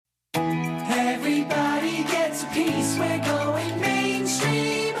peace, we're going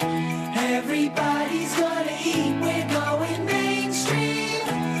mainstream. Everybody's gonna eat, we're going mainstream.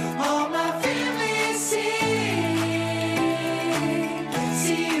 All my family sing.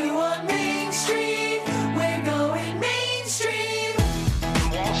 See you on Main Street, we're going mainstream.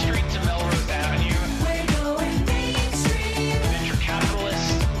 From Wall Street to Melrose Avenue, We're going mainstream. venture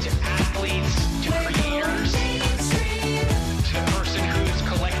capitalists to athletes to We're creators going mainstream. to the person who's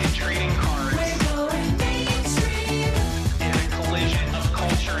collected trading cards We're going mainstream. in a collision of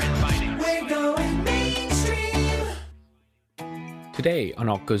culture and finance. We're going mainstream. Today on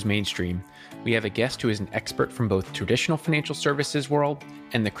Alt Goes Mainstream, we have a guest who is an expert from both traditional financial services world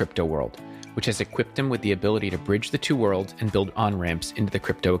and the crypto world, which has equipped him with the ability to bridge the two worlds and build on-ramps into the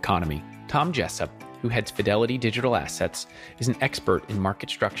crypto economy. Tom Jessop, who heads Fidelity Digital Assets, is an expert in market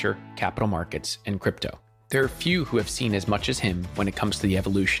structure, capital markets, and crypto. There are few who have seen as much as him when it comes to the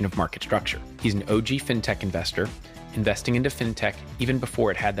evolution of market structure. He's an OG fintech investor, investing into fintech even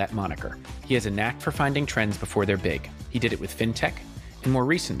before it had that moniker. He has a knack for finding trends before they're big. He did it with fintech, and more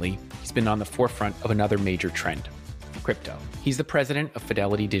recently, he's been on the forefront of another major trend, crypto. He's the president of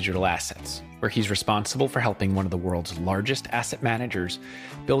Fidelity Digital Assets, where he's responsible for helping one of the world's largest asset managers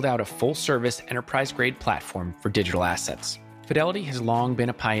build out a full-service enterprise-grade platform for digital assets. Fidelity has long been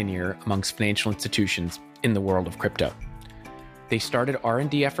a pioneer amongst financial institutions in the world of crypto. They started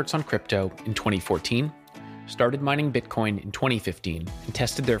R&D efforts on crypto in 2014, started mining Bitcoin in 2015, and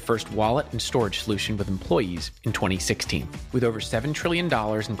tested their first wallet and storage solution with employees in 2016. With over $7 trillion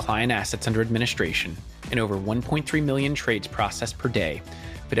in client assets under administration and over 1.3 million trades processed per day,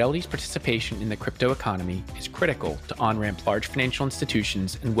 Fidelity's participation in the crypto economy is critical to on-ramp large financial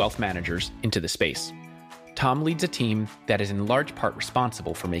institutions and wealth managers into the space. Tom leads a team that is in large part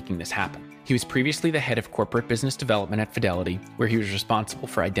responsible for making this happen. He was previously the head of corporate business development at Fidelity, where he was responsible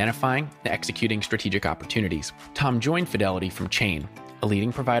for identifying and executing strategic opportunities. Tom joined Fidelity from Chain, a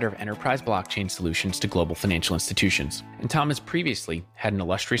leading provider of enterprise blockchain solutions to global financial institutions. And Tom has previously had an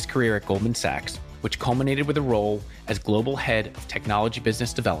illustrious career at Goldman Sachs, which culminated with a role as global head of technology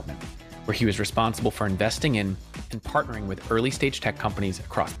business development, where he was responsible for investing in and partnering with early-stage tech companies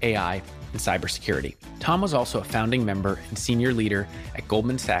across AI and cybersecurity. Tom was also a founding member and senior leader at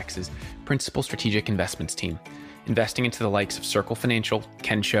Goldman Sachs' Principal Strategic Investments team, investing into the likes of Circle Financial,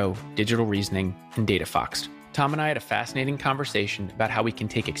 Kensho, Digital Reasoning, and DataFox. Tom and I had a fascinating conversation about how we can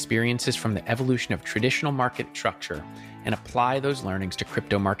take experiences from the evolution of traditional market structure and apply those learnings to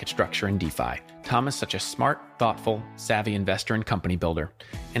crypto market structure and DeFi. Tom is such a smart, thoughtful, savvy investor and company builder,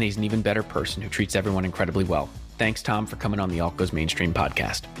 and he's an even better person who treats everyone incredibly well. Thanks, Tom, for coming on the Alt Goes Mainstream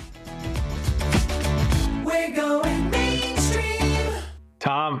podcast. We're going mainstream.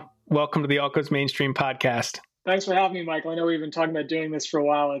 Tom, welcome to the Alt Goes Mainstream podcast. Thanks for having me, Michael. I know we've been talking about doing this for a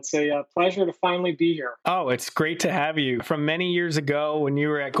while. It's a pleasure to finally be here. Oh, it's great to have you. From many years ago when you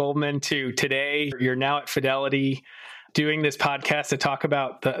were at Goldman to today, you're now at Fidelity doing this podcast to talk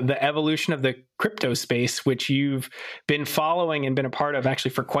about the evolution of the crypto space, which you've been following and been a part of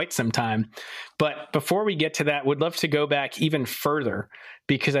actually for quite some time. But before we get to that, would love to go back even further,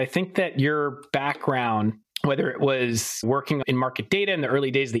 because I think that your background, whether it was working in market data in the early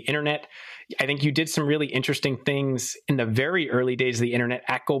days of the internet, I think you did some really interesting things in the very early days of the internet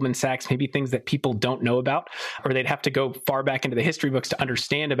at Goldman Sachs, maybe things that people don't know about, or they'd have to go far back into the history books to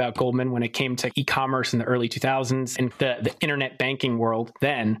understand about Goldman when it came to e-commerce in the early 2000s and the internet banking world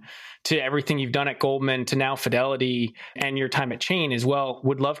then, to everything you've done at Goldman to now Fidelity and your time at Chain as well.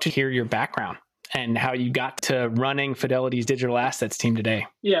 Would love to hear your background and how you got to running Fidelity's digital assets team today.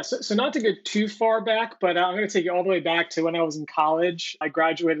 Yeah, so not to get too far back, but I'm going to take you all the way back to when I was in college. I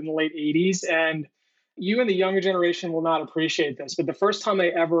graduated in the late 80s, and you and the younger generation will not appreciate this, but the first time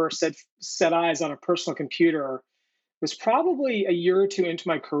I ever set eyes on a personal computer was probably a year or two into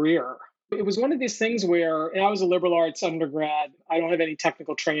my career. It was one of these things where, and I was a liberal arts undergrad, I don't have any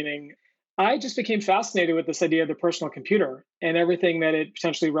technical training. I just became fascinated with this idea of the personal computer and everything that it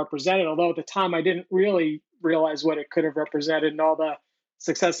potentially represented, although at the time I didn't really realize what it could have represented and all the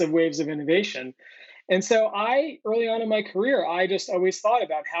successive waves of innovation. And so early on in my career, I just always thought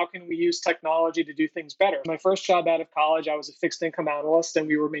about how can we use technology to do things better. My first job out of college, I was a fixed income analyst, and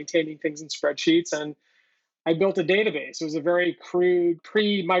we were maintaining things in spreadsheets, and I built a database. It was a very crude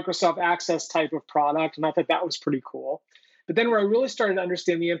pre-Microsoft Access type of product, and I thought that was pretty cool. But then where I really started to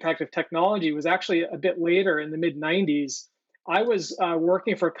understand the impact of technology was actually a bit later in the mid-90s. I was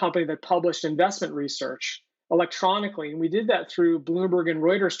working for a company that published investment research electronically, and we did that through Bloomberg and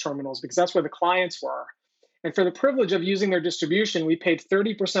Reuters terminals because that's where the clients were. And for the privilege of using their distribution, we paid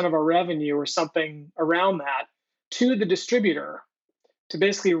 30% of our revenue or something around that to the distributor to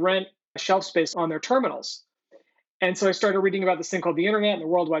basically rent shelf space on their terminals. And so I started reading about this thing called the internet and the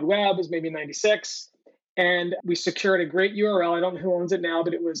World Wide Web. It was maybe 96. And we secured a great URL. I don't know who owns it now,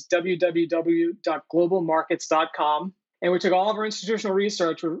 but it was www.globalmarkets.com. And we took all of our institutional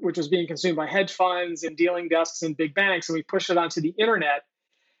research, which was being consumed by hedge funds and dealing desks and big banks, and we pushed it onto the internet,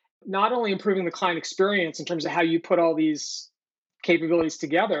 not only improving the client experience in terms of how you put all these capabilities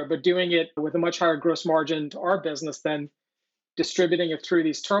together, but doing it with a much higher gross margin to our business than distributing it through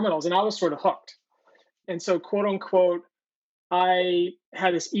these terminals. And I was sort of hooked. And so, quote unquote, I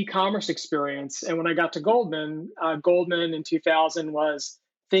had this e-commerce experience. And when I got to Goldman, Goldman in 2000 was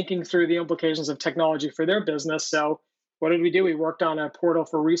thinking through the implications of technology for their business. So what did we do? We worked on a portal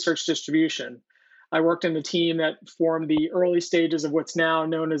for research distribution. I worked in the team that formed the early stages of what's now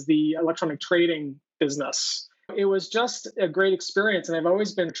known as the electronic trading business. It was just a great experience. And I've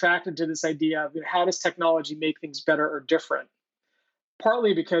always been attracted to this idea of how does technology make things better or different?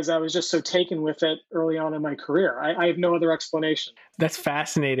 Partly because I was just so taken with it early on in my career. I have no other explanation. That's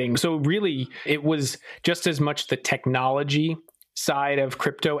fascinating. So really, it was just as much the technology side of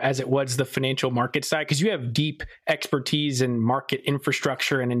crypto as it was the financial market side, because you have deep expertise in market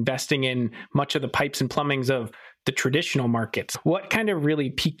infrastructure and investing in much of the pipes and plumbings of the traditional markets. What kind of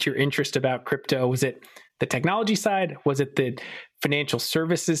really piqued your interest about crypto? Was it the technology side? Was it the financial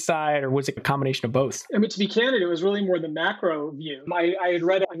services side, or was it a combination of both? I mean, to be candid, it was really more the macro view. I had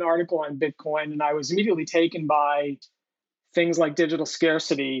read an article on Bitcoin, and I was immediately taken by things like digital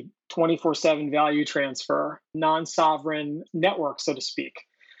scarcity, 24/7 value transfer, non-sovereign networks, so to speak.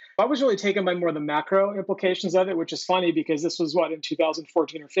 I was really taken by more the macro implications of it, which is funny because this was in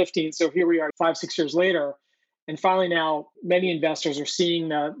 2014 or 15. So here we are 5-6 years later. And finally now, many investors are seeing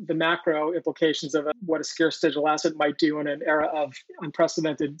the macro implications of what a scarce digital asset might do in an era of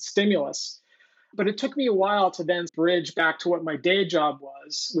unprecedented stimulus. But it took me a while to then bridge back to what my day job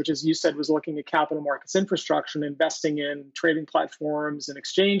was, which, as you said, was looking at capital markets infrastructure and investing in trading platforms and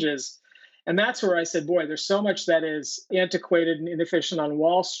exchanges. And that's where I said, boy, there's so much that is antiquated and inefficient on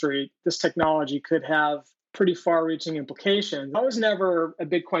Wall Street. This technology could have pretty far-reaching implications. I was never a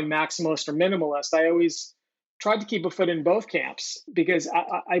Bitcoin maximalist or minimalist. I always tried to keep a foot in both camps because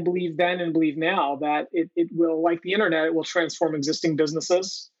I believe then and believe now that it will, like the internet, it will transform existing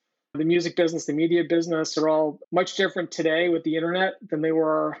businesses. The music business, the media business are all much different today with the internet than they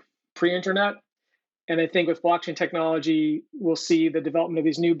were pre-internet. And I think with blockchain technology, we'll see the development of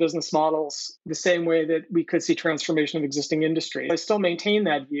these new business models the same way that we could see transformation of existing industry. I still maintain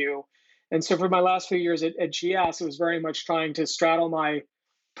that view. And so for my last few years at GS, it was very much trying to straddle my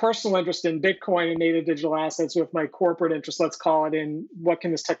personal interest in Bitcoin and native digital assets with my corporate interest, let's call it, in what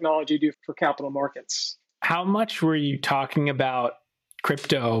can this technology do for capital markets. How much were you talking about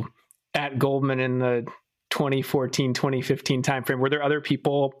crypto at Goldman in the 2014, 2015 timeframe? Were there other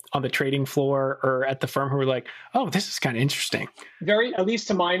people on the trading floor or at the firm who were like, oh, this is kind of interesting? At least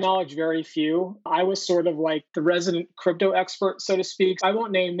to my knowledge, very few. I was sort of like the resident crypto expert, so to speak. I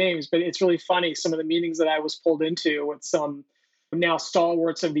won't name names, but it's really funny. Some of the meetings that I was pulled into with some now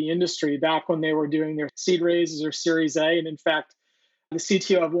stalwarts of the industry back when they were doing their seed raises or Series A. And in fact, the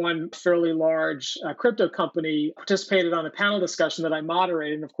CTO of one fairly large crypto company participated on a panel discussion that I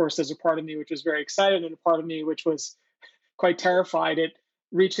moderated. And of course, there's a part of me which was very excited and a part of me which was quite terrified at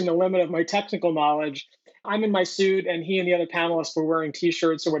reaching the limit of my technical knowledge. I'm in my suit and he and the other panelists were wearing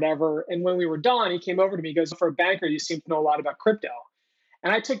T-shirts or whatever. And when we were done, he came over to me and goes, for a banker, you seem to know a lot about crypto.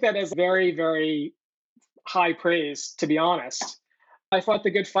 And I took that as very, very high praise, to be honest. I fought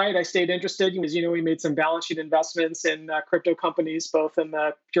the good fight. I stayed interested. As you know, we made some balance sheet investments in crypto companies, both in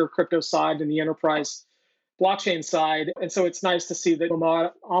the pure crypto side and the enterprise blockchain side. And so it's nice to see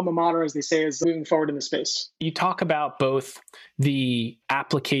that alma mater, as they say, is moving forward in the space. You talk about both the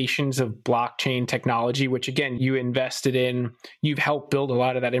applications of blockchain technology, which again, you invested in. You've helped build a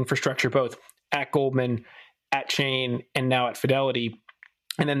lot of that infrastructure, both at Goldman, at Chain, and now at Fidelity.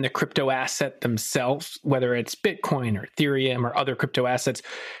 And then the crypto asset themselves, whether it's Bitcoin or Ethereum or other crypto assets.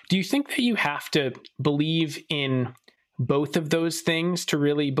 Do you think that you have to believe in both of those things to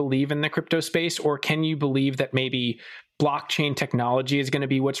really believe in the crypto space? Or can you believe that maybe blockchain technology is going to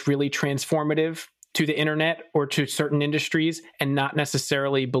be what's really transformative to the internet or to certain industries and not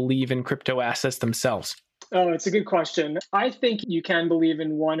necessarily believe in crypto assets themselves? Oh, it's a good question. I think you can believe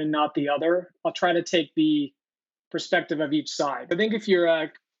in one and not the other. I'll try to take the perspective of each side. I think if you're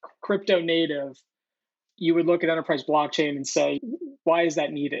a crypto native, you would look at enterprise blockchain and say, why is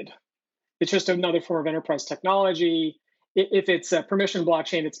that needed? It's just another form of enterprise technology. If it's a permission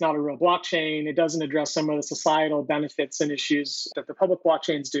blockchain, it's not a real blockchain. It doesn't address some of the societal benefits and issues that the public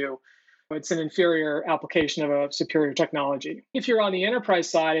blockchains do. It's an inferior application of a superior technology. If you're on the enterprise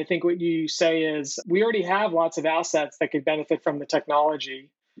side, I think what you say is we already have lots of assets that could benefit from the technology.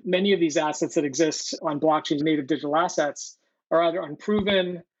 Many of these assets that exist on blockchain native digital assets are either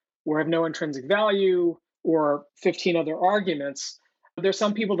unproven or have no intrinsic value or 15 other arguments. There's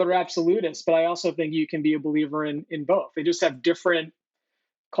some people that are absolutists, but I also think you can be a believer in both. They just have different,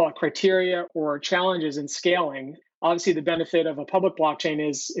 call it criteria or challenges in scaling. Obviously, the benefit of a public blockchain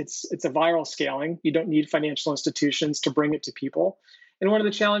is it's a viral scaling. You don't need financial institutions to bring it to people. And one of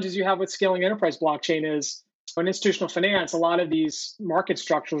the challenges you have with scaling enterprise blockchain is in institutional finance, a lot of these market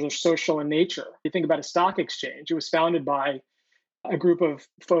structures are social in nature. You think about a stock exchange. It was founded by a group of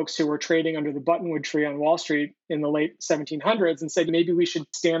folks who were trading under the buttonwood tree on Wall Street in the late 1700s and said, maybe we should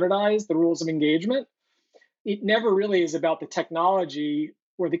standardize the rules of engagement. It never really is about the technology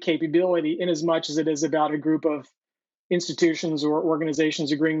or the capability in as much as it is about a group of institutions or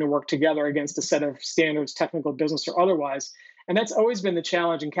organizations agreeing to work together against a set of standards, technical, business, or otherwise. And that's always been the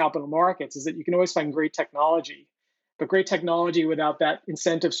challenge in capital markets, is that you can always find great technology, but great technology without that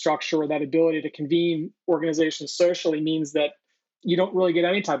incentive structure or that ability to convene organizations socially means that you don't really get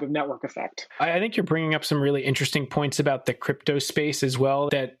any type of network effect. I think you're bringing up some really interesting points about the crypto space as well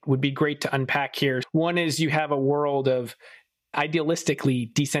that would be great to unpack here. One is you have a world of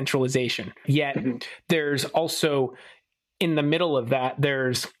idealistically decentralization, yet there's also in the middle of that,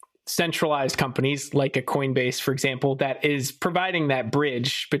 there's centralized companies like a Coinbase, for example, that is providing that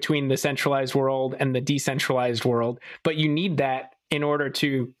bridge between the centralized world and the decentralized world. But you need that in order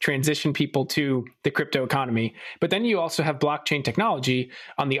to transition people to the crypto economy. But then you also have blockchain technology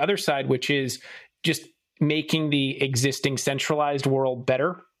on the other side, which is just making the existing centralized world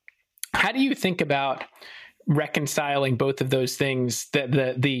better. How do you think about reconciling both of those things,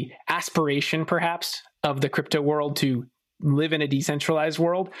 the aspiration perhaps of the crypto world to live in a decentralized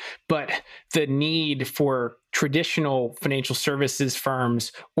world, but the need for traditional financial services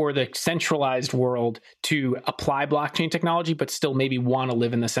firms or the centralized world to apply blockchain technology, but still maybe want to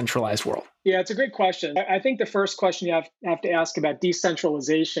live in the centralized world? Yeah, it's a great question. I think the first question you have to ask about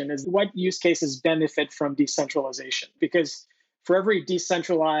decentralization is what use cases benefit from decentralization? Because for every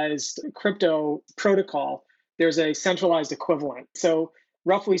decentralized crypto protocol, there's a centralized equivalent. So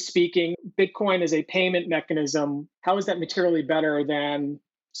roughly speaking, Bitcoin is a payment mechanism. How is that materially better than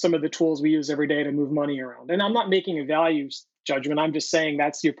some of the tools we use every day to move money around? And I'm not making a values judgment. I'm just saying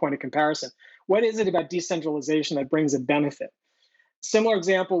that's your point of comparison. What is it about decentralization that brings a benefit? Similar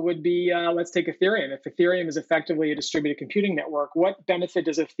example would be, let's take Ethereum. If Ethereum is effectively a distributed computing network, what benefit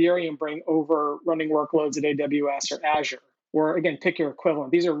does Ethereum bring over running workloads at AWS or Azure? Or again, pick your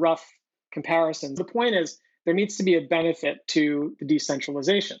equivalent. These are rough comparisons. The point is, there needs to be a benefit to the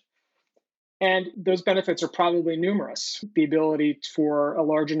decentralization. And those benefits are probably numerous. The ability for a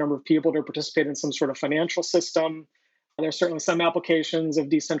larger number of people to participate in some sort of financial system. There's certainly some applications of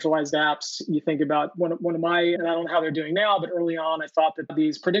decentralized apps. You think about one of my, and I don't know how they're doing now, but early on, I thought that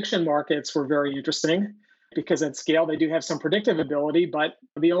these prediction markets were very interesting because at scale, they do have some predictive ability, but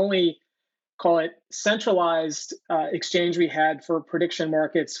the only, call it centralized exchange we had for prediction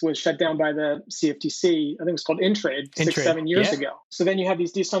markets was shut down by the CFTC. I think it was called Intrade 6-7 years ago. So then you have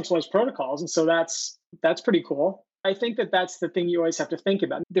these decentralized protocols. And so that's pretty cool. I think that that's the thing you always have to think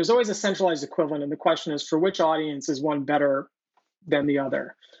about. There's always a centralized equivalent. And the question is, for which audience is one better than the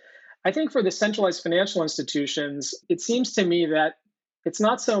other? I think for the centralized financial institutions, it seems to me that it's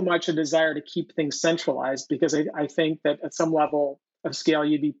not so much a desire to keep things centralized, because I think that at some level of scale,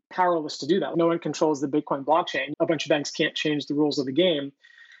 you'd be powerless to do that. No one controls the Bitcoin blockchain. A bunch of banks can't change the rules of the game.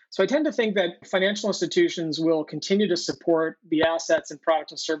 So I tend to think that financial institutions will continue to support the assets and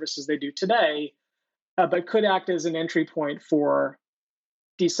products and services they do today, but could act as an entry point for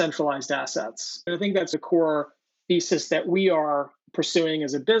decentralized assets. And I think that's a core thesis that we are pursuing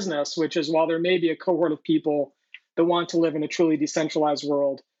as a business, which is while there may be a cohort of people that want to live in a truly decentralized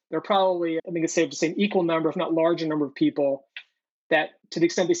world, there are probably, I think it's safe to say, an equal number, if not larger number of people that, to the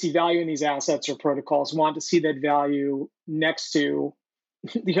extent they see value in these assets or protocols, want to see that value next to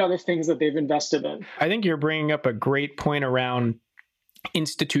the other things that they've invested in. I think you're bringing up a great point around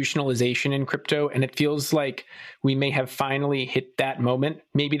institutionalization in crypto, and it feels like we may have finally hit that moment.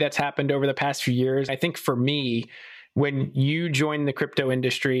 Maybe that's happened over the past few years. I think for me, when you joined the crypto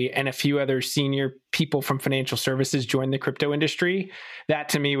industry and a few other senior people from financial services joined the crypto industry, that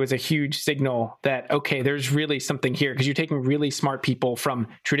to me was a huge signal that, okay, there's really something here, because you're taking really smart people from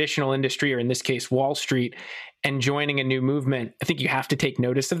traditional industry, or in this case, Wall Street, and joining a new movement. I think you have to take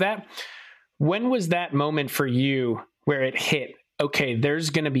notice of that. When was that moment for you where it hit? Okay, there's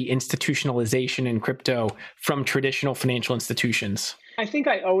going to be institutionalization in crypto from traditional financial institutions. I think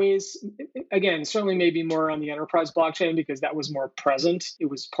I always, again, certainly maybe more on the enterprise blockchain because that was more present. It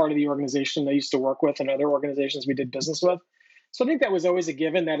was part of the organization I used to work with and other organizations we did business with. So I think that was always a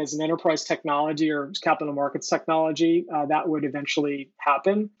given that as an enterprise technology or capital markets technology, that would eventually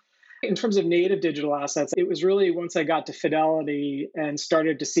happen. In terms of native digital assets, it was really once I got to Fidelity and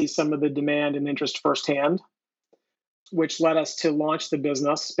started to see some of the demand and interest firsthand, which led us to launch the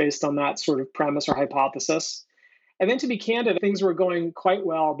business based on that sort of premise or hypothesis. And then to be candid, things were going quite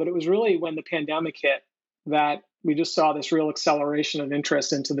well, but it was really when the pandemic hit that we just saw this real acceleration of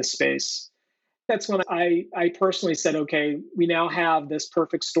interest into the space. That's when I personally said, okay, we now have this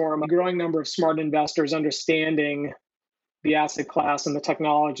perfect storm, a growing number of smart investors understanding the asset class and the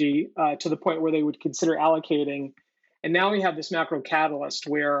technology to the point where they would consider allocating. And now we have this macro catalyst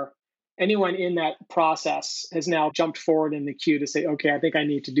where anyone in that process has now jumped forward in the queue to say, okay, I think I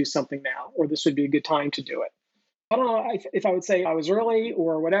need to do something now, or this would be a good time to do it. I don't know if I would say I was early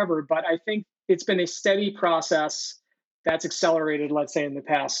or whatever, but I think it's been a steady process that's accelerated, let's say, in the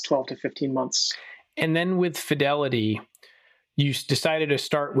past 12 to 15 months. And then with Fidelity, you decided to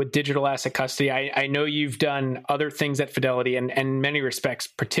start with digital asset custody. I know you've done other things at Fidelity, and in many respects,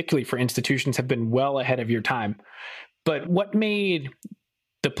 particularly for institutions, have been well ahead of your time. But what made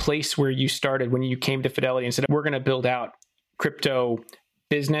the place where you started when you came to Fidelity and said, we're going to build out crypto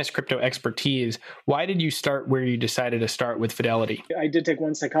business, crypto expertise? Why did you start where you decided to start with Fidelity? I did take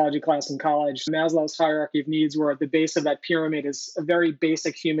one psychology class in college. Maslow's hierarchy of needs, where at the base of that pyramid is a very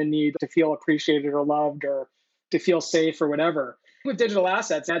basic human need to feel appreciated or loved or to feel safe or whatever. With digital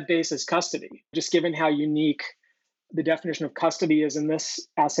assets, that base is custody. Just given how unique the definition of custody is in this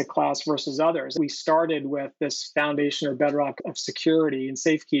asset class versus others, we started with this foundation or bedrock of security and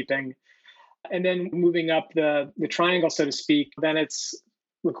safekeeping. And then moving up the triangle, so to speak, then it's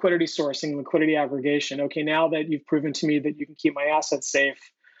liquidity sourcing, liquidity aggregation. Okay, now that you've proven to me that you can keep my assets safe,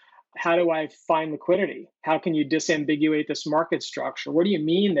 how do I find liquidity? How can you disambiguate this market structure? What do you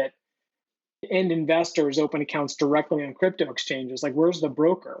mean that end investors open accounts directly on crypto exchanges? Like, where's the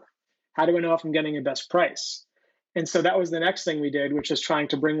broker? How do I know if I'm getting a best price? And so that was the next thing we did, which is trying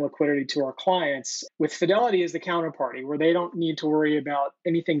to bring liquidity to our clients with Fidelity as the counterparty, where they don't need to worry about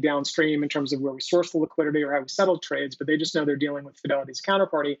anything downstream in terms of where we source the liquidity or how we settle trades, but they just know they're dealing with Fidelity's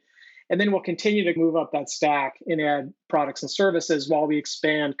counterparty. And then we'll continue to move up that stack and add products and services while we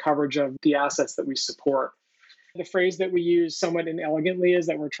expand coverage of the assets that we support. The phrase that we use somewhat inelegantly is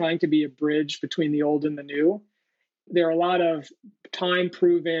that we're trying to be a bridge between the old and the new. There are a lot of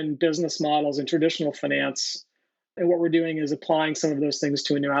time-proven business models in traditional finance, and what we're doing is applying some of those things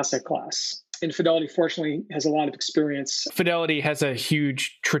to a new asset class. And Fidelity, fortunately, has a lot of experience. Fidelity has a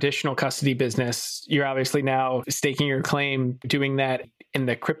huge traditional custody business. You're obviously now staking your claim, doing that in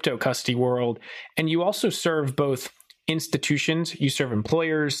the crypto custody world. And you also serve both institutions, you serve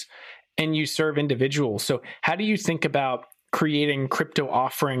employers, and you serve individuals. So how do you think about creating crypto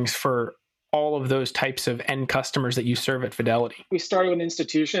offerings for all of those types of end customers that you serve at Fidelity? We started with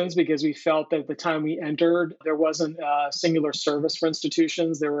institutions because we felt that at the time we entered, there wasn't a singular service for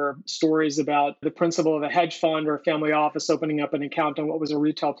institutions. There were stories about the principal of a hedge fund or a family office opening up an account on what was a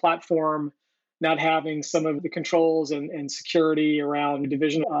retail platform, not having some of the controls and security around the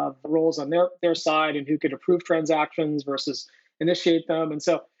division of roles on their side and who could approve transactions versus initiate them. And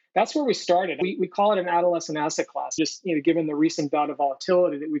so that's where we started. We call it an adolescent asset class, just given the recent bout of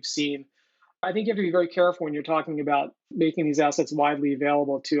volatility that we've seen. I think you have to be very careful when you're talking about making these assets widely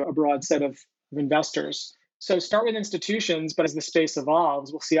available to a broad set of investors. So start with institutions, but as the space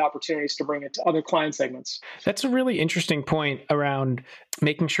evolves, we'll see opportunities to bring it to other client segments. That's a really interesting point around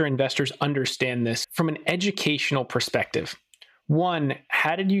making sure investors understand this from an educational perspective. One,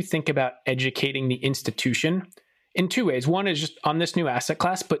 how did you think about educating the institution? In two ways. One is just on this new asset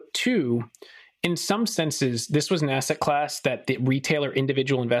class, but two, in some senses, this was an asset class that the retailer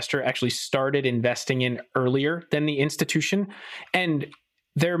individual investor actually started investing in earlier than the institution. And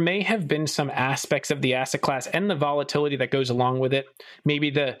there may have been some aspects of the asset class and the volatility that goes along with it,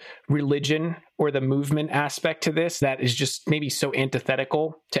 maybe the religion or the movement aspect to this that is just maybe so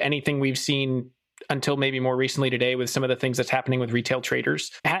antithetical to anything we've seen until maybe more recently today with some of the things that's happening with retail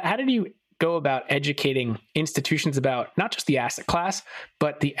traders. How did you go about educating institutions about not just the asset class,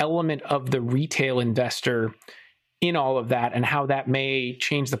 but the element of the retail investor in all of that and how that may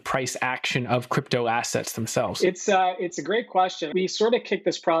change the price action of crypto assets themselves? It's a great question. We sort of kicked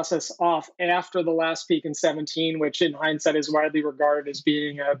this process off after the last peak in 17, which in hindsight is widely regarded as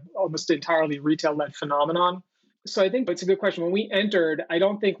being a almost entirely retail-led phenomenon. So I think it's a good question. When we entered, I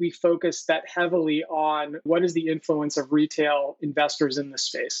don't think we focused that heavily on what is the influence of retail investors in this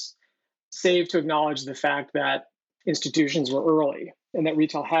space, save to acknowledge the fact that institutions were early. and that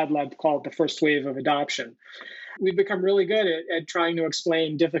retail had led, called the first wave of adoption. We've become really good at trying to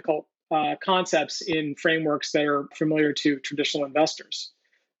explain difficult concepts in frameworks that are familiar to traditional investors.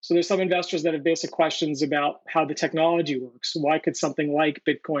 So there's some investors that have basic questions about how the technology works. Why could something like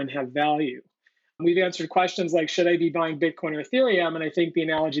Bitcoin have value? We've answered questions like, should I be buying Bitcoin or Ethereum? And I think the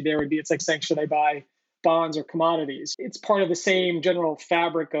analogy there would be, it's like saying, should I buy bonds or commodities? It's part of the same general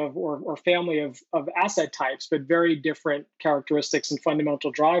fabric of or family of asset types, but very different characteristics and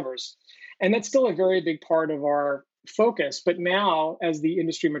fundamental drivers. And that's still a very big part of our focus. But now, as the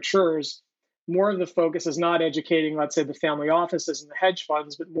industry matures, more of the focus is not educating, let's say, the family offices and the hedge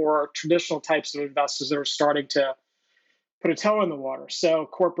funds, but more traditional types of investors that are starting to put a toe in the water. So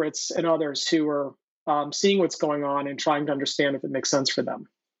corporates and others who are seeing what's going on and trying to understand if it makes sense for them.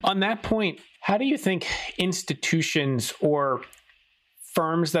 On that point, how do you think institutions or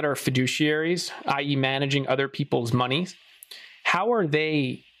firms that are fiduciaries, i.e. managing other people's monies, how are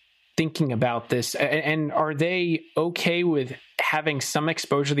they thinking about this? And are they okay with having some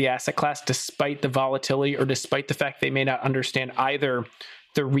exposure to the asset class despite the volatility or despite the fact they may not understand either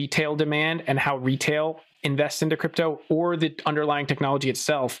the retail demand and how retail invests into crypto or the underlying technology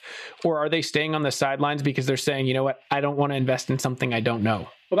itself? Or are they staying on the sidelines because they're saying, you know what, I don't want to invest in something I don't know?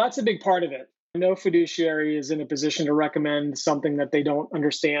 Well, that's a big part of it. No fiduciary is in a position to recommend something that they don't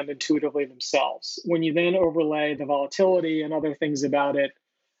understand intuitively themselves. When you then overlay the volatility and other things about it,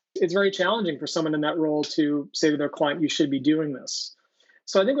 it's very challenging for someone in that role to say to their client, you should be doing this.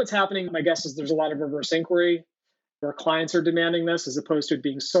 So I think what's happening, my guess is there's a lot of reverse inquiry where clients are demanding this as opposed to it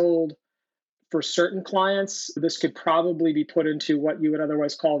being sold. For certain clients, this could probably be put into what you would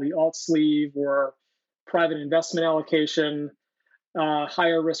otherwise call the alt sleeve or private investment allocation,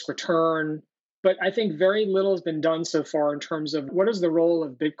 higher risk return. But I think very little has been done so far in terms of what is the role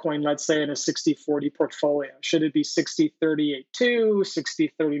of Bitcoin, let's say, in a 60-40 portfolio? Should it be 60-38-2,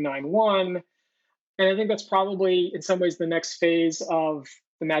 60-39-1? And I think that's probably, in some ways, the next phase of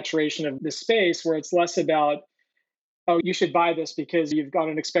the maturation of this space, where it's less about, oh, you should buy this because you've got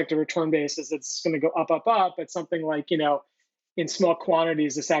an expected return basis that's going to go up, up, up. It's something like, in small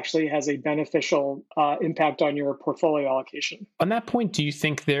quantities, this actually has a beneficial impact on your portfolio allocation. On that point, do you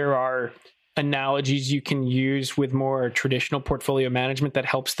think there are analogies you can use with more traditional portfolio management that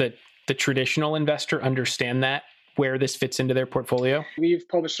helps the traditional investor understand that, where this fits into their portfolio? We've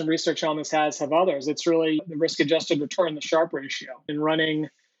published some research on this, as have others. It's really the risk-adjusted return, the Sharpe ratio, in running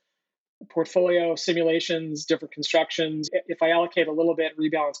portfolio simulations, different constructions. If I allocate a little bit,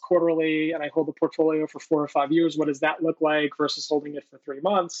 rebalance quarterly, and I hold the portfolio for 4 or 5 years, what does that look like versus holding it for 3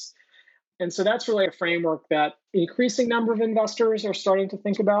 months? And so that's really a framework that increasing number of investors are starting to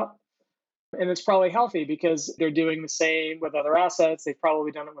think about. And it's probably healthy because they're doing the same with other assets. They've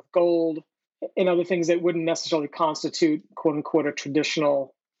probably done it with gold and other things that wouldn't necessarily constitute, quote unquote, a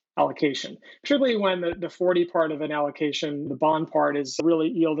traditional allocation. Particularly when the 40 part of an allocation, the bond part, is really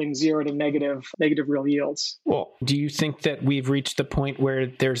yielding 0 to negative real yields. Well, do you think that we've reached the point where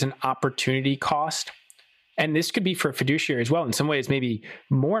there's an opportunity cost? And this could be for a fiduciary as well. In some ways, maybe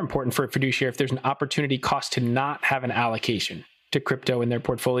more important for a fiduciary if there's an opportunity cost to not have an allocation to crypto in their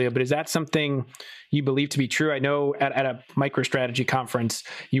portfolio. But is that something you believe to be true? I know at a MicroStrategy conference,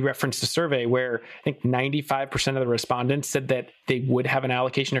 you referenced a survey where I think 95% of the respondents said that they would have an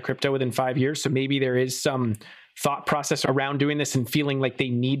allocation to crypto within 5 years. So maybe there is some thought process around doing this and feeling like they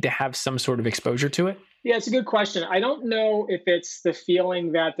need to have some sort of exposure to it. Yeah, it's a good question. I don't know if it's the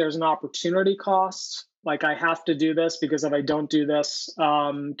feeling that there's an opportunity cost, like I have to do this because if I don't do this,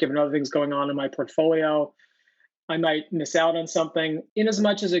 given other things going on in my portfolio, I might miss out on something, in as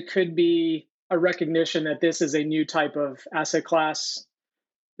much as it could be a recognition that this is a new type of asset class.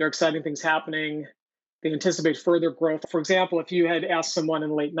 There are exciting things happening. They anticipate further growth. For example, if you had asked someone in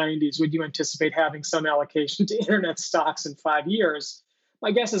the late 90s, would you anticipate having some allocation to internet stocks in 5 years?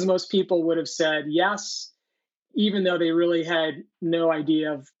 My guess is most people would have said yes, even though they really had no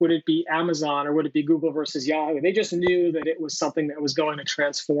idea of would it be Amazon or would it be Google versus Yahoo. They just knew that it was something that was going to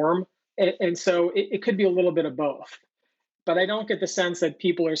transform. And so it could be a little bit of both. But I don't get the sense that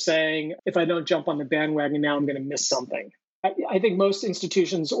people are saying, if I don't jump on the bandwagon now, I'm going to miss something. I think most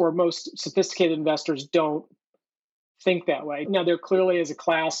institutions or most sophisticated investors don't think that way. Now, there clearly is a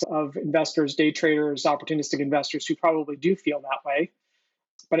class of investors, day traders, opportunistic investors who probably do feel that way.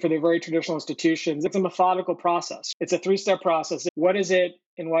 But for the very traditional institutions, it's a methodical process. It's a 3-step process. What is it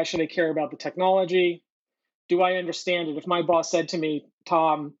and why should I care about the technology? Do I understand it? If my boss said to me,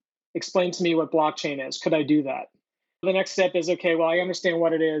 Tom, explain to me what blockchain is, could I do that? The next step is, okay, well, I understand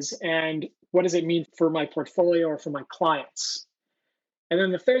what it is and what does it mean for my portfolio or for my clients? And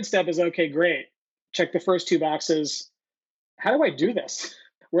then the third step is, okay, great. Check the first 2 boxes. how do I do this?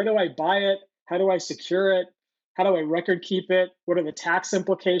 Where do I buy it? How do I secure it? How do I record keep it? What are the tax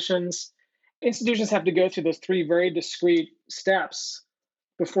implications? Institutions have to go through those three very discrete steps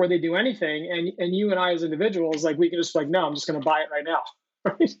before they do anything. And you and I as individuals, like we can just be like, no, I'm just going to buy it right now.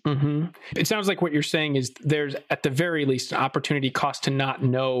 Right? Mm-hmm. It sounds like what you're saying is there's at the very least an opportunity cost to not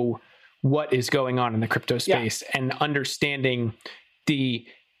know what is going on in the crypto space and understanding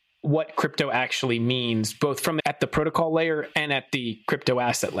what crypto actually means, both from at the protocol layer and at the crypto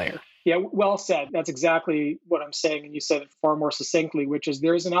asset layer. Yeah, well said. That's exactly what I'm saying. And you said it far more succinctly, which is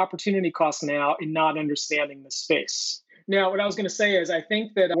there's an opportunity cost now in not understanding the space. Now, what I was going to say is I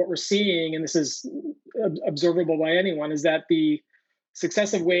think that what we're seeing, and this is observable by anyone, is that the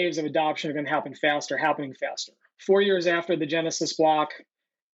successive waves of adoption are going to happening faster. 4 years after the Genesis block,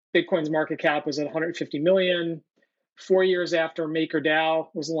 Bitcoin's market cap was at 150 million. 4 years after MakerDAO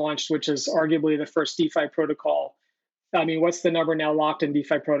was launched, which is arguably the first DeFi protocol. I mean, what's the number now locked in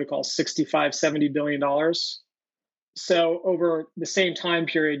DeFi protocols? $65-70 billion. So over the same time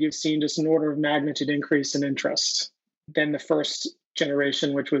period, you've seen just an order of magnitude increase in interest than the first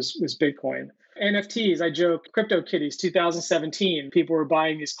generation, which was Bitcoin. NFTs, I joke, CryptoKitties, 2017, people were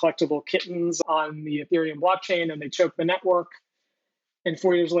buying these collectible kittens on the Ethereum blockchain and they choked the network. And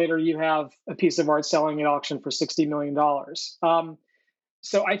 4 years later, you have a piece of art selling at auction for $60 million.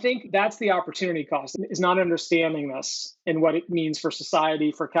 So I think that's the opportunity cost, is not understanding this and what it means for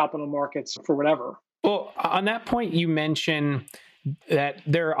society, for capital markets, for whatever. Well, on that point, you mention that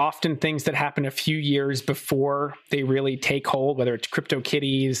there are often things that happen a few years before they really take hold, whether it's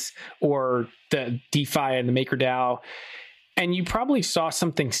CryptoKitties or the DeFi and the MakerDAO. And you probably saw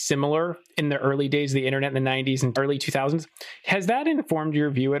something similar in the early days of the internet in the 90s and early 2000s. Has that informed your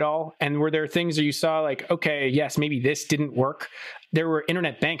view at all? And were there things that you saw like, okay, yes, maybe this didn't work? There were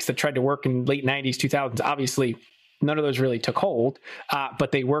internet banks that tried to work in late 90s, 2000s. Obviously, none of those really took hold,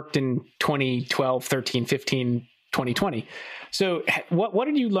 but they worked in 2012, 13, 15, 2020. So what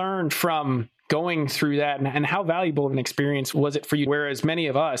did you learn from going through that, and how valuable of an experience was it for you? Whereas many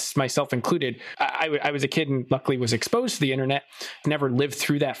of us, myself included, I was a kid and luckily was exposed to the internet, never lived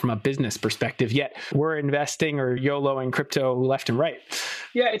through that from a business perspective, yet we're investing or YOLOing crypto left and right.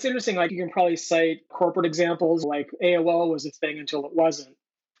 Yeah, it's interesting. Like you can probably cite corporate examples, like AOL was a thing until it wasn't.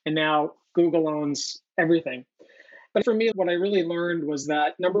 And now Google owns everything. But for me, what I really learned was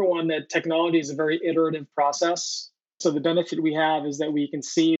that, number one, that technology is a very iterative process. So the benefit we have is that we can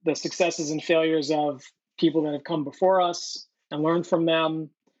see the successes and failures of people that have come before us and learn from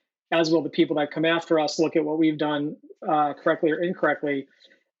them, as will the people that come after us look at what we've done correctly or incorrectly.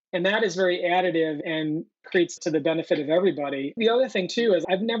 And that is very additive and creates to the benefit of everybody. The other thing, too, is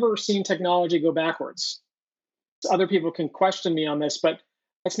I've never seen technology go backwards. Other people can question me on this, but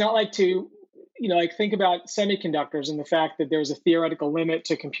it's not like like think about semiconductors and the fact that there's a theoretical limit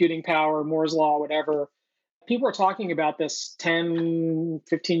to computing power, Moore's law, whatever. People were talking about this 10,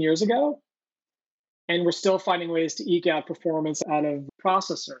 15 years ago, and we're still finding ways to eke out performance out of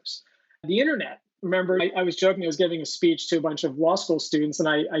processors. The internet, remember, I was joking, I was giving a speech to a bunch of law school students, and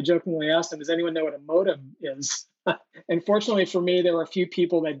I jokingly asked them, does anyone know what a modem is? And fortunately for me, there were a few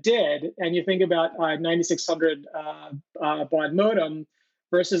people that did. And you think about 9600 baud modem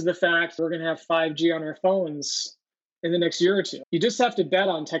versus the fact we're going to have 5G on our phones in the next year or two. You just have to bet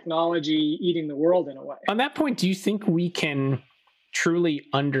on technology eating the world in a way. On that point, do you think we can truly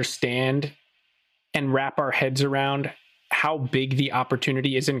understand and wrap our heads around how big the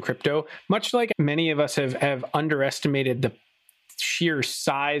opportunity is in crypto? Much like many of us have underestimated the sheer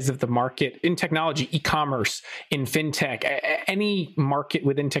size of the market in technology, e-commerce, in fintech, any market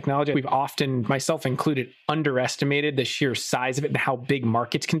within technology, we've often, myself included, underestimated the sheer size of it and how big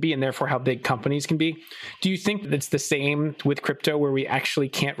markets can be, and therefore how big companies can be. Do you think that's the same with crypto, where we actually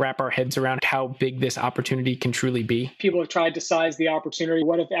can't wrap our heads around how big this opportunity can truly be? People have tried to size the opportunity.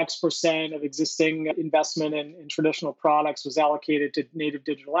 What if X% of existing investment in traditional products was allocated to native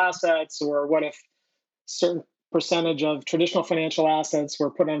digital assets? Or what if certain percentage of traditional financial assets were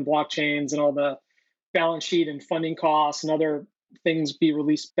put on blockchains and all the balance sheet and funding costs and other things be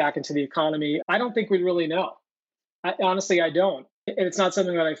released back into the economy? I don't think we'd really know. Honestly, I don't. And it's not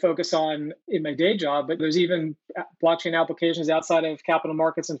something that I focus on in my day job, but there's even blockchain applications outside of capital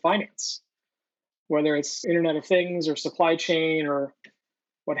markets and finance, whether it's Internet of Things or supply chain or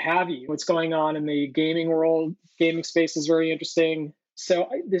what have you. What's going on in the gaming world, gaming space is very interesting. So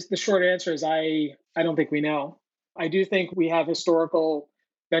the short answer is I don't think we know. I do think we have historical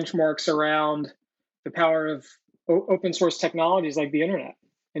benchmarks around the power of open source technologies like the internet.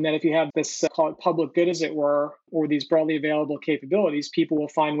 And that if you have this, call it public good, as it were, or these broadly available capabilities, people will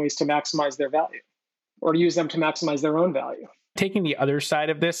find ways to maximize their value. or use them to maximize their own value. Taking the other side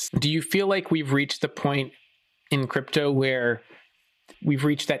of this, do you feel like we've reached the point in crypto where we've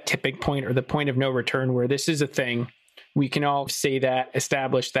reached that tipping point or the point of no return where this is a thing? We can all say that,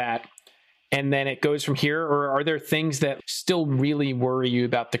 establish that, and then it goes from here? Or are there things that still really worry you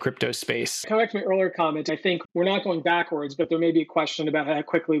about the crypto space? Coming back to my earlier comment, I think we're not going backwards, but there may be a question about how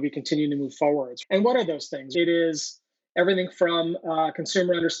quickly we continue to move forwards. And what are those things? It is everything from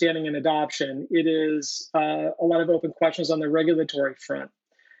consumer understanding and adoption. It is a lot of open questions on the regulatory front.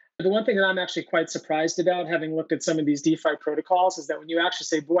 The one thing that I'm actually quite surprised about, having looked at some of these DeFi protocols, is that when you actually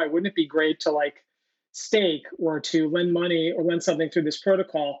say, boy, wouldn't it be great to stake or to lend money or lend something through this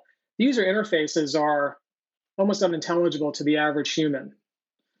protocol, the user interfaces are almost unintelligible to the average human.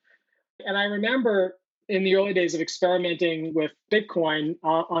 And I remember in the early days of experimenting with Bitcoin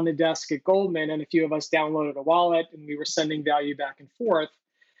on the desk at Goldman, and a few of us downloaded a wallet and we were sending value back and forth.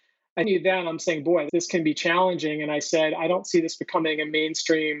 I knew then, I'm saying, boy, this can be challenging. And I said, I don't see this becoming a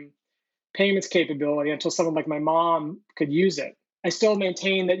mainstream payments capability until someone like my mom could use it. I still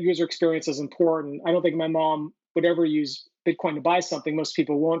maintain that user experience is important. I don't think my mom would ever use Bitcoin to buy something. Most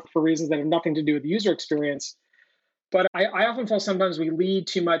people won't, for reasons that have nothing to do with the user experience. But I often feel sometimes we lead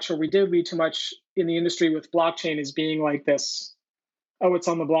too much, or we did lead too much in the industry with blockchain as being like this, oh, it's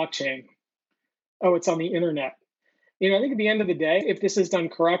on the blockchain. Oh, it's on the internet. I think at the end of the day, if this is done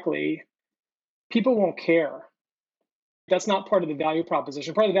correctly, people won't care. That's not part of the value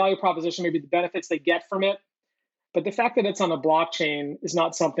proposition. Part of the value proposition may be the benefits they get from it. But the fact that it's on a blockchain is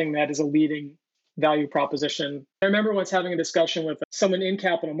not something that is a leading value proposition. I remember once having a discussion with someone in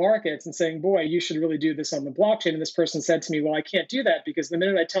capital markets and saying, boy, you should really do this on the blockchain. And this person said to me, well, I can't do that because the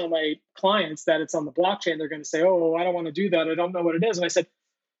minute I tell my clients that it's on the blockchain, they're going to say, oh, I don't want to do that. I don't know what it is. And I said,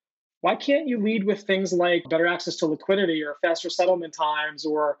 why can't you lead with things like better access to liquidity or faster settlement times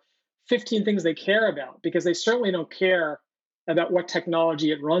or 15 things they care about? Because they certainly don't care about what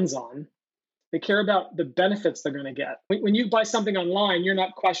technology it runs on. They care about the benefits they're going to get. When you buy something online, you're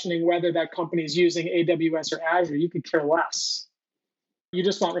not questioning whether that company is using AWS or Azure. You could care less. You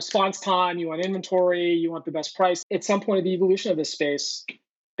just want response time, you want inventory, you want the best price. At some point of the evolution of this space,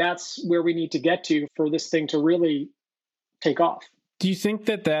 that's where we need to get to for this thing to really take off. Do you think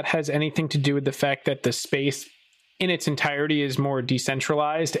that that has anything to do with the fact that the space in its entirety is more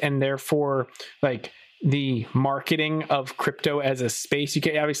decentralized and therefore the marketing of crypto as a space?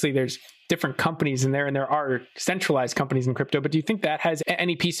 Obviously there's different companies in there and there are centralized companies in crypto, but do you think that has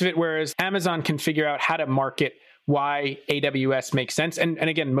any piece of it? Whereas Amazon can figure out how to market why AWS makes sense. And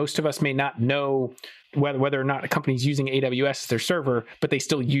again, most of us may not know whether or not a company is using AWS as their server, but they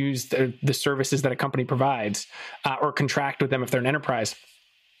still use the services that a company provides or contract with them if they're an enterprise.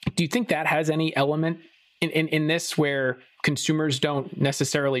 Do you think that has any element in this where consumers don't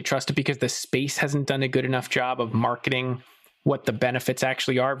necessarily trust it because the space hasn't done a good enough job of marketing what the benefits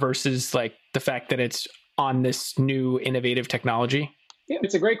actually are versus the fact that it's on this new innovative technology? Yeah,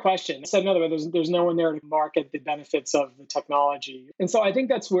 it's a great question. Said another way, there's no one there to market the benefits of the technology. And so I think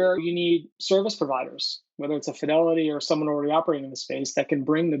that's where you need service providers, whether it's a Fidelity or someone already operating in the space that can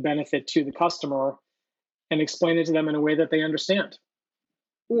bring the benefit to the customer and explain it to them in a way that they understand,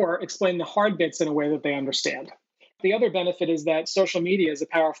 or explain the hard bits in a way that they understand. The other benefit is that social media is a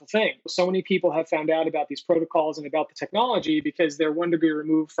powerful thing. So many people have found out about these protocols and about the technology because they're one degree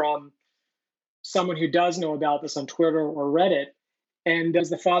removed from someone who does know about this on Twitter or Reddit. And as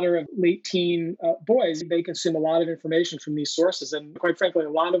the father of late teen boys, they consume a lot of information from these sources. And quite frankly, a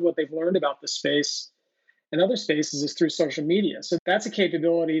lot of what they've learned about this space and other spaces is through social media. So that's a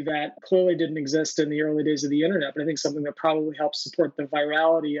capability that clearly didn't exist in the early days of the internet, but I think something that probably helps support the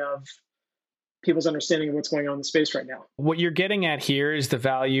virality of people's understanding of what's going on in the space right now. What you're getting at here is the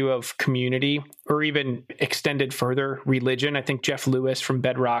value of community, or even extended further, religion. I think Jeff Lewis from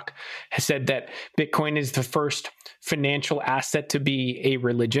Bedrock has said that Bitcoin is the first financial asset to be a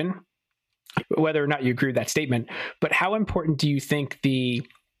religion, whether or not you agree with that statement. But how important do you think the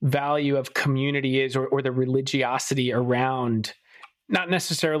value of community is, or the religiosity around not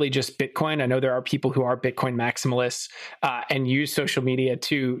necessarily just Bitcoin? I know there are people who are Bitcoin maximalists and use social media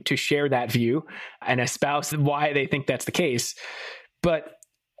to share that view and espouse why they think that's the case. But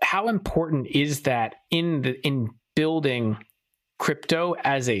how important is that in building crypto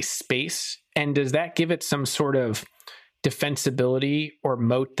as a space? And does that give it some sort of defensibility or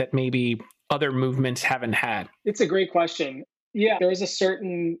moat that maybe other movements haven't had? It's a great question. Yeah, there is a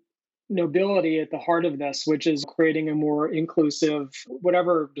certain nobility at the heart of this, which is creating a more inclusive,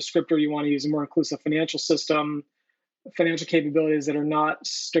 whatever descriptor you want to use, a more inclusive financial system, financial capabilities that are not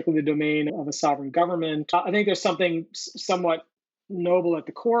strictly the domain of a sovereign government. I think there's something somewhat noble at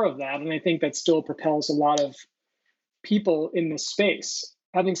the core of that. And I think that still propels a lot of people in this space.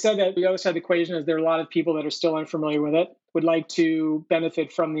 Having said that, the other side of the equation is there are a lot of people that are still unfamiliar with it, would like to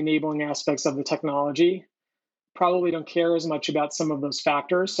benefit from the enabling aspects of the technology, probably don't care as much about some of those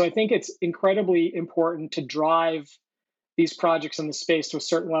factors. So I think it's incredibly important to drive these projects in the space to a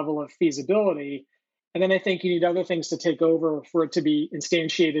certain level of feasibility. And then I think you need other things to take over for it to be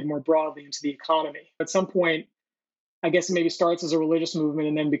instantiated more broadly into the economy. At some point, I guess it maybe starts as a religious movement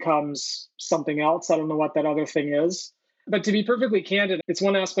and then becomes something else. I don't know what that other thing is. But to be perfectly candid, it's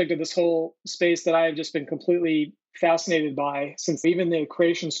one aspect of this whole space that I have just been completely fascinated by since even the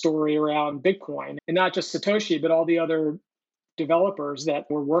creation story around Bitcoin, and not just Satoshi, but all the other developers that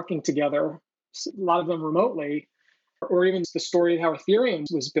were working together, a lot of them remotely, or even the story of how Ethereum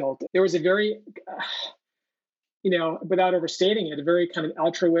was built. There was a very, without overstating it, a very kind of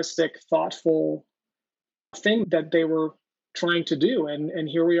altruistic, thoughtful thing that they were trying to do. And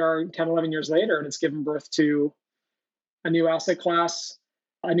here we are 10, 11 years later, and it's given birth to a new asset class,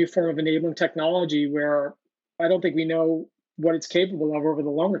 a new form of enabling technology where I don't think we know what it's capable of over the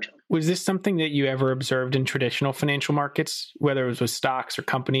longer term. Was this something that you ever observed in traditional financial markets, whether it was with stocks or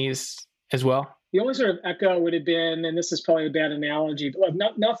companies as well? The only sort of echo would have been, and this is probably a bad analogy, but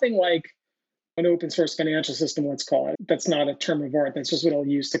nothing like an open source financial system, let's call it. That's not a term of art. That's just what I'll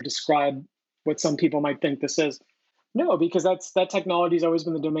use to describe what some people might think this is. No, because that technology has always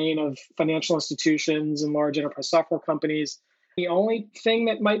been the domain of financial institutions and large enterprise software companies. The only thing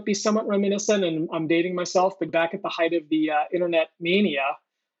that might be somewhat reminiscent, and I'm dating myself, but back at the height of the internet mania,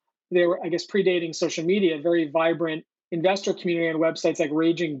 there were, I guess, predating social media, a very vibrant investor community on websites like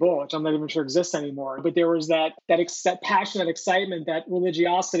Raging Bull, which I'm not even sure exists anymore. But there was that passion, that excitement, that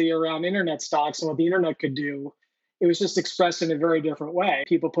religiosity around internet stocks and what the internet could do. It was just expressed in a very different way.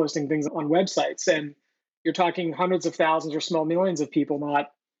 People posting things on websites. And you're talking hundreds of thousands or small millions of people,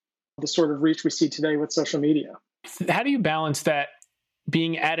 not the sort of reach we see today with social media. How do you balance that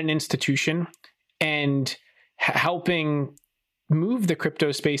being at an institution and helping move the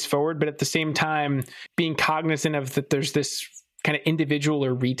crypto space forward, but at the same time being cognizant of that there's this kind of individual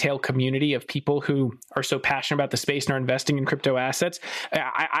or retail community of people who are so passionate about the space and are investing in crypto assets?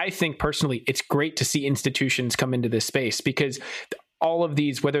 I think personally, it's great to see institutions come into this space because all of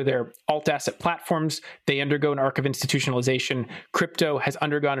these, whether they're alt asset platforms, they undergo an arc of institutionalization. Crypto has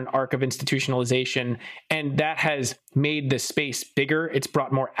undergone an arc of institutionalization, and that has made the space bigger. It's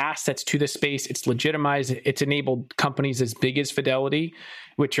brought more assets to the space. It's legitimized. It's enabled companies as big as Fidelity,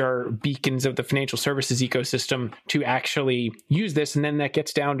 which are beacons of the financial services ecosystem, to actually use this. And then that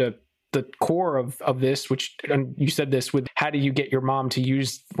gets down to the core of this, which you said this with how do you get your mom to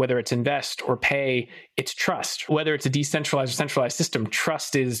use, whether it's invest or pay, it's trust. Whether it's a decentralized or centralized system,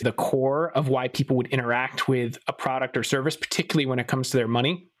 trust is the core of why people would interact with a product or service, particularly when it comes to their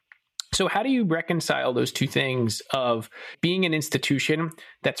money. So how do you reconcile those two things of being an institution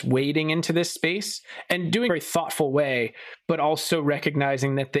that's wading into this space and doing it in a very thoughtful way, but also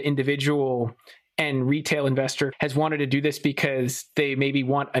recognizing that the individual and retail investor has wanted to do this because they maybe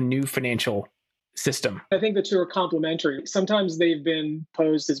want a new financial system? I think the two are complementary. Sometimes they've been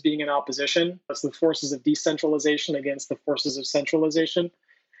posed as being in opposition. That's the forces of decentralization against the forces of centralization.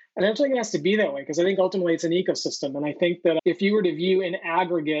 And I don't think it has to be that way because I think ultimately it's an ecosystem. And I think that if you were to view in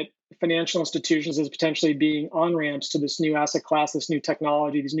aggregate financial institutions as potentially being on-ramps to this new asset class, this new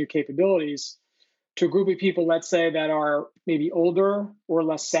technology, these new capabilities, to a group of people, let's say, that are maybe older or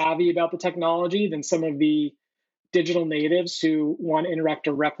less savvy about the technology than some of the digital natives who want to interact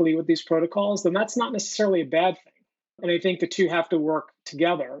directly with these protocols, then that's not necessarily a bad thing. And I think the two have to work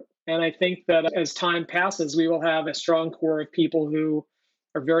together. And I think that as time passes, we will have a strong core of people who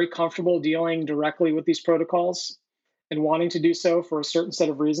are very comfortable dealing directly with these protocols and wanting to do so for a certain set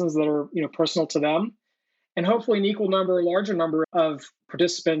of reasons that are, personal to them. And hopefully an equal number, a larger number of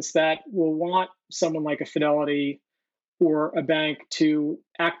participants that will want someone like a Fidelity or a bank to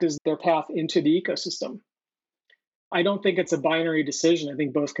act as their path into the ecosystem. I don't think it's a binary decision. I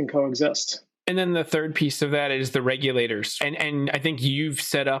think both can coexist. And then the third piece of that is the regulators. And I think you've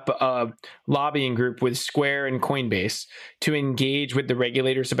set up a lobbying group with Square and Coinbase to engage with the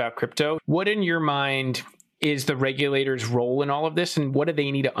regulators about crypto. What in your mind is the regulators' role in all of this, and what do they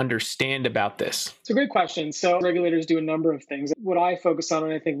need to understand about this? It's a great question. So regulators do a number of things. What I focus on,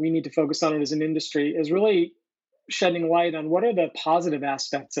 and I think we need to focus on it as an industry, is really shedding light on what are the positive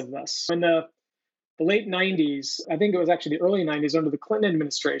aspects of this. In the late 90s, I think it was actually the early 90s under the Clinton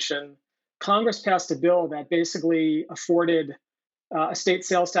administration, Congress passed a bill that basically afforded a state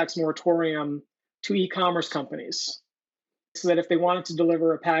sales tax moratorium to e-commerce companies. so that if they wanted to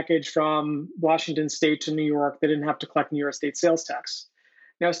deliver a package from Washington State to New York, they didn't have to collect New York State sales tax.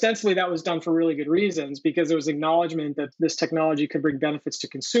 Now, ostensibly, that was done for really good reasons because there was acknowledgement that this technology could bring benefits to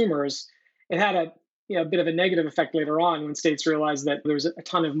consumers. It had a bit of a negative effect later on when states realized that there was a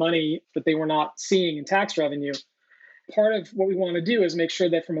ton of money that they were not seeing in tax revenue. Part of what we want to do is make sure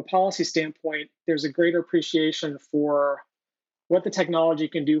that from a policy standpoint, there's a greater appreciation for what the technology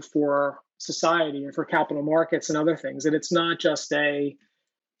can do for society and for capital markets and other things. That it's not just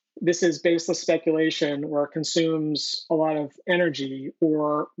this is baseless speculation or consumes a lot of energy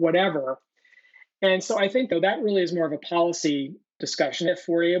or whatever. And so I think, though, that really is more of a policy discussion. If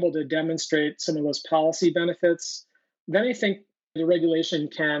we're able to demonstrate some of those policy benefits, then I think the regulation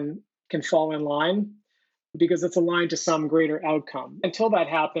can fall in line because it's aligned to some greater outcome. Until that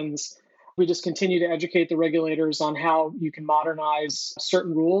happens, we just continue to educate the regulators on how you can modernize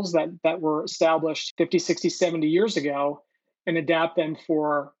certain rules that were established 50, 60, 70 years ago and adapt them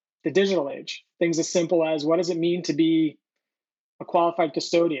for the digital age. Things as simple as, what does it mean to be a qualified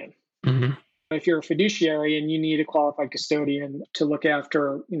custodian? Mm-hmm. If you're a fiduciary and you need a qualified custodian to look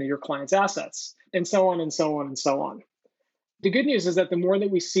after your client's assets, and so on and so on and so on. The good news is that the more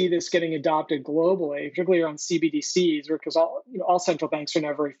that we see this getting adopted globally, particularly around CBDCs, because all central banks are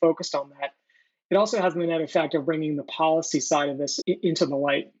now very focused on that, it also has the net effect of bringing the policy side of this into the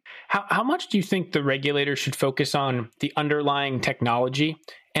light. How much do you think the regulator should focus on the underlying technology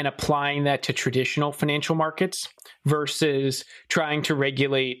and applying that to traditional financial markets versus trying to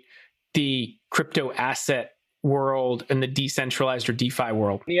regulate the crypto asset world and the decentralized or DeFi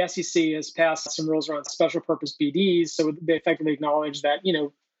world? The SEC has passed some rules around special purpose BDs. So they effectively acknowledge that,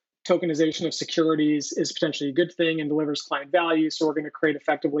 tokenization of securities is potentially a good thing and delivers client value. So we're going to create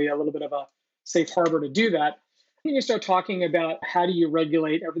effectively a little bit of a safe harbor to do that. When you start talking about how do you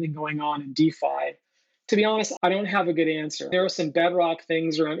regulate everything going on in DeFi, to be honest, I don't have a good answer. There are some bedrock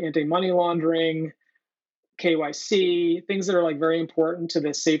things around anti-money laundering, KYC, things that are very important to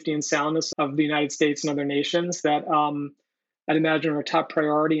the safety and soundness of the United States and other nations that I'd imagine are a top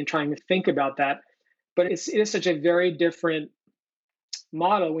priority in trying to think about that. But it is such a very different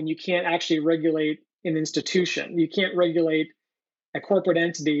model when you can't actually regulate an institution. You can't regulate a corporate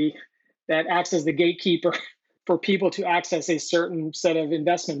entity that acts as the gatekeeper for people to access a certain set of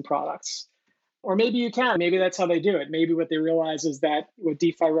investment products. Or maybe you can. Maybe that's how they do it. Maybe what they realize is that what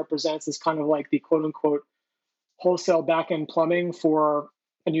DeFi represents is kind of like the quote unquote wholesale back-end plumbing for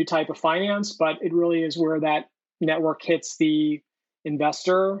a new type of finance, but it really is where that network hits the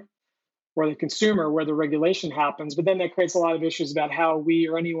investor or the consumer, where the regulation happens. But then that creates a lot of issues about how we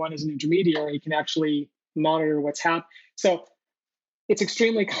or anyone as an intermediary can actually monitor what's happening. So it's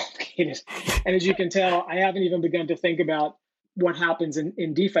extremely complicated. And as you can tell, I haven't even begun to think about what happens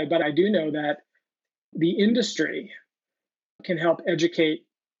in DeFi, but I do know that the industry can help educate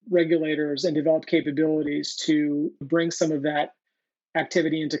regulators and develop capabilities to bring some of that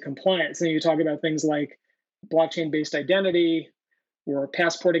activity into compliance. And you talk about things like blockchain-based identity or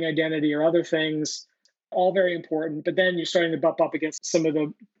passporting identity or other things, all very important. But then you're starting to bump up against some of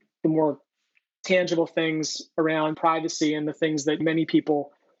the more tangible things around privacy and the things that many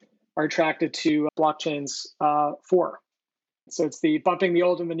people are attracted to blockchains for. So it's the bumping the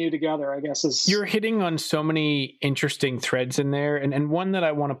old and the new together, I guess. You're hitting on so many interesting threads in there. And one that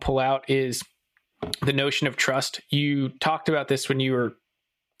I want to pull out is the notion of trust. You talked about this when you were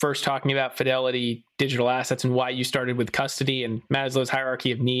first talking about Fidelity digital assets and why you started with custody and Maslow's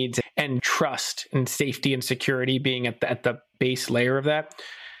hierarchy of needs and trust and safety and security being at the base layer of that.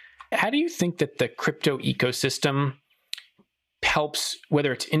 How do you think that the crypto ecosystem helps,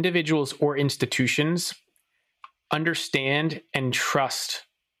 whether it's individuals or institutions, understand and trust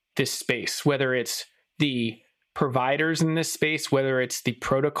this space, whether it's the providers in this space, whether it's the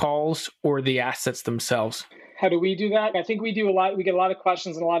protocols or the assets themselves? How do we do that? I think we do a lot. We get a lot of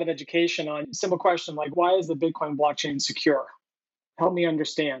questions and a lot of education on a simple question like, why is the Bitcoin blockchain secure? Help me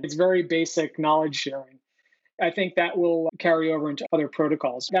understand. It's very basic knowledge sharing. I think that will carry over into other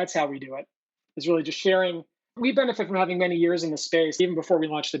protocols. That's how we do it. It's really just sharing. We benefit from having many years in the space, even before we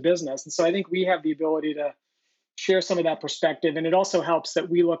launched the business. And so I think we have the ability to share some of that perspective. And it also helps that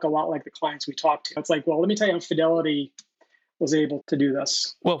we look a lot like the clients we talk to. It's like, well, let me tell you how Fidelity was able to do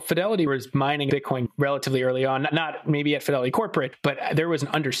this. Well, Fidelity was mining Bitcoin relatively early on, not maybe at Fidelity Corporate, but there was an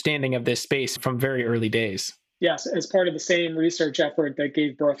understanding of this space from very early days. Yes, as part of the same research effort that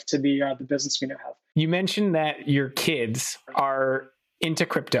gave birth to the business we now have. You mentioned that your kids are into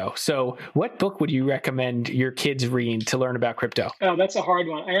crypto. So what book would you recommend your kids read to learn about crypto? Oh, that's a hard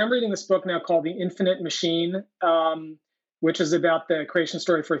one. I am reading this book now called The Infinite Machine, which is about the creation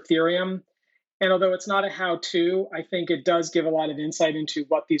story for Ethereum. And although it's not a how-to, I think it does give a lot of insight into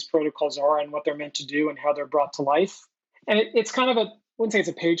what these protocols are and what they're meant to do and how they're brought to life. And it's kind of I wouldn't say it's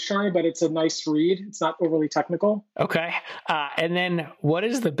a page turner, but it's a nice read. It's not overly technical. Okay. And then what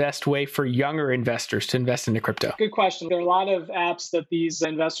is the best way for younger investors to invest into crypto? Good question. There are a lot of apps that these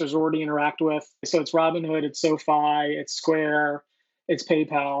investors already interact with. So it's Robinhood, it's SoFi, it's Square, it's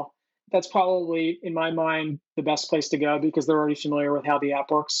PayPal. That's probably, in my mind, the best place to go because they're already familiar with how the app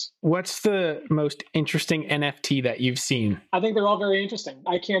works. What's the most interesting NFT that you've seen? I think they're all very interesting.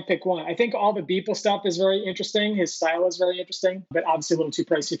 I can't pick one. I think all the Beeple stuff is very interesting. His style is very interesting, but obviously a little too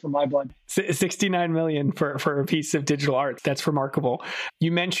pricey for my blood. 69 million for a piece of digital art. That's remarkable.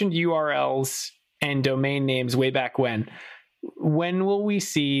 You mentioned URLs and domain names way back when. When will we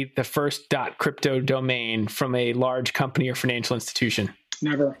see the first .crypto domain from a large company or financial institution?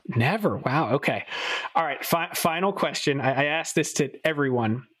 Never. Wow. Okay. All right. Final question. I asked this to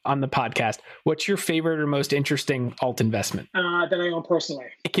everyone on the podcast. What's your favorite or most interesting alt investment? That I own personally.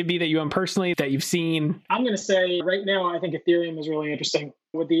 It could be that you own personally, that you've seen. I'm going to say right now, I think Ethereum is really interesting.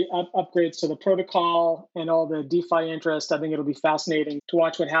 With the upgrades to the protocol and all the DeFi interest, I think it'll be fascinating to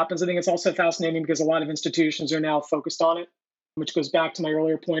watch what happens. I think it's also fascinating because a lot of institutions are now focused on it, which goes back to my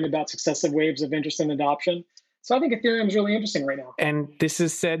earlier point about successive waves of interest and adoption. So I think Ethereum is really interesting right now. And this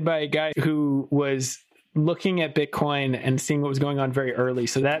is said by a guy who was looking at Bitcoin and seeing what was going on very early.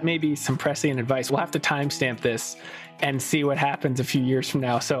 So that may be some prescient advice. We'll have to timestamp this and see what happens a few years from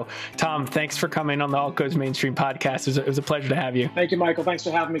now. So Tom, thanks for coming on the Alt Goes Mainstream podcast. It was a pleasure to have you. Thank you, Michael. Thanks for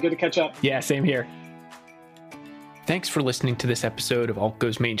having me. Good to catch up. Yeah, same here. Thanks for listening to this episode of Alt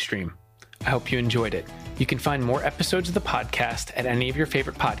Goes Mainstream. I hope you enjoyed it. You can find more episodes of the podcast at any of your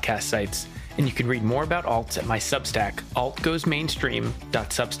favorite podcast sites. And you can read more about alts at my Substack,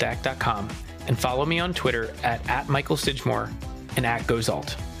 altgoesmainstream.substack.com, and follow me on Twitter at Michael Sidgmore and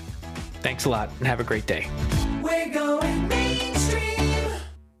 @GoesAlt. Thanks a lot and have a great day. We're going